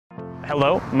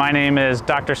Hello, my name is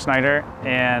Dr. Snyder,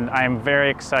 and I'm very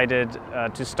excited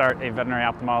to start a veterinary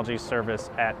ophthalmology service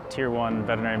at Tier 1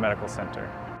 Veterinary Medical Center.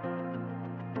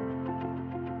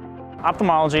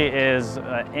 Ophthalmology is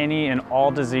any and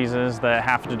all diseases that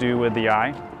have to do with the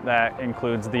eye. That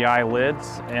includes the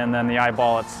eyelids, and then the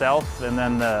eyeball itself, and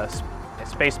then the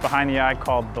space behind the eye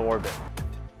called the orbit.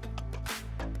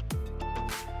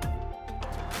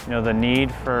 You know, the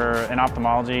need for an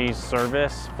ophthalmology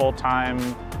service, full-time,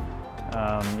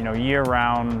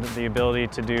 year-round, the ability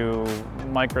to do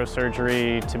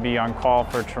microsurgery, to be on call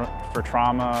for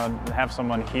trauma, have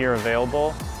someone here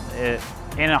available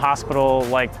in a hospital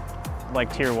like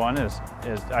Tier 1 is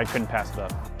I couldn't pass it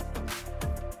up.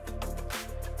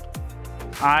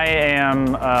 I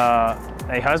am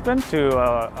a husband to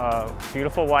a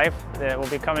beautiful wife that will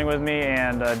be coming with me,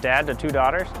 and a dad to 2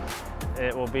 daughters.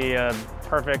 It will be a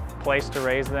perfect place to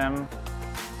raise them.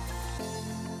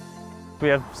 We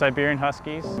have Siberian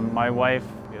Huskies. My wife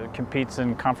competes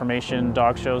in conformation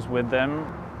dog shows with them.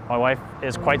 My wife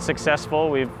is quite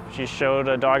successful. She showed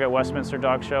a dog at Westminster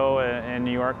Dog Show in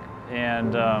New York,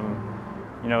 and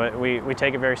we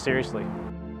take it very seriously.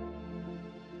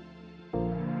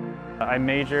 I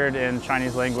majored in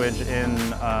Chinese language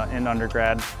in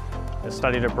undergrad. I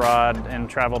studied abroad and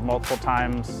traveled multiple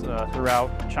times throughout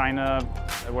China.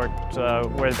 I worked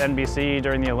with NBC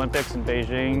during the Olympics in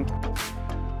Beijing.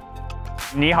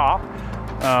 你好，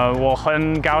我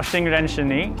很高兴认识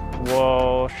你。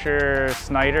我是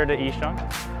Snyder 的医生。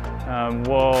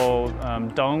我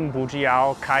等不及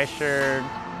要开始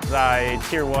在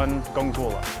Tier 1工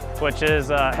作了 which is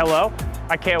hello.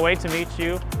 I can't wait to meet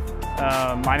you.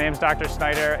 My name is Dr.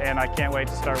 Snyder, and I can't wait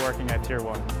to start working at Tier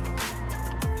 1.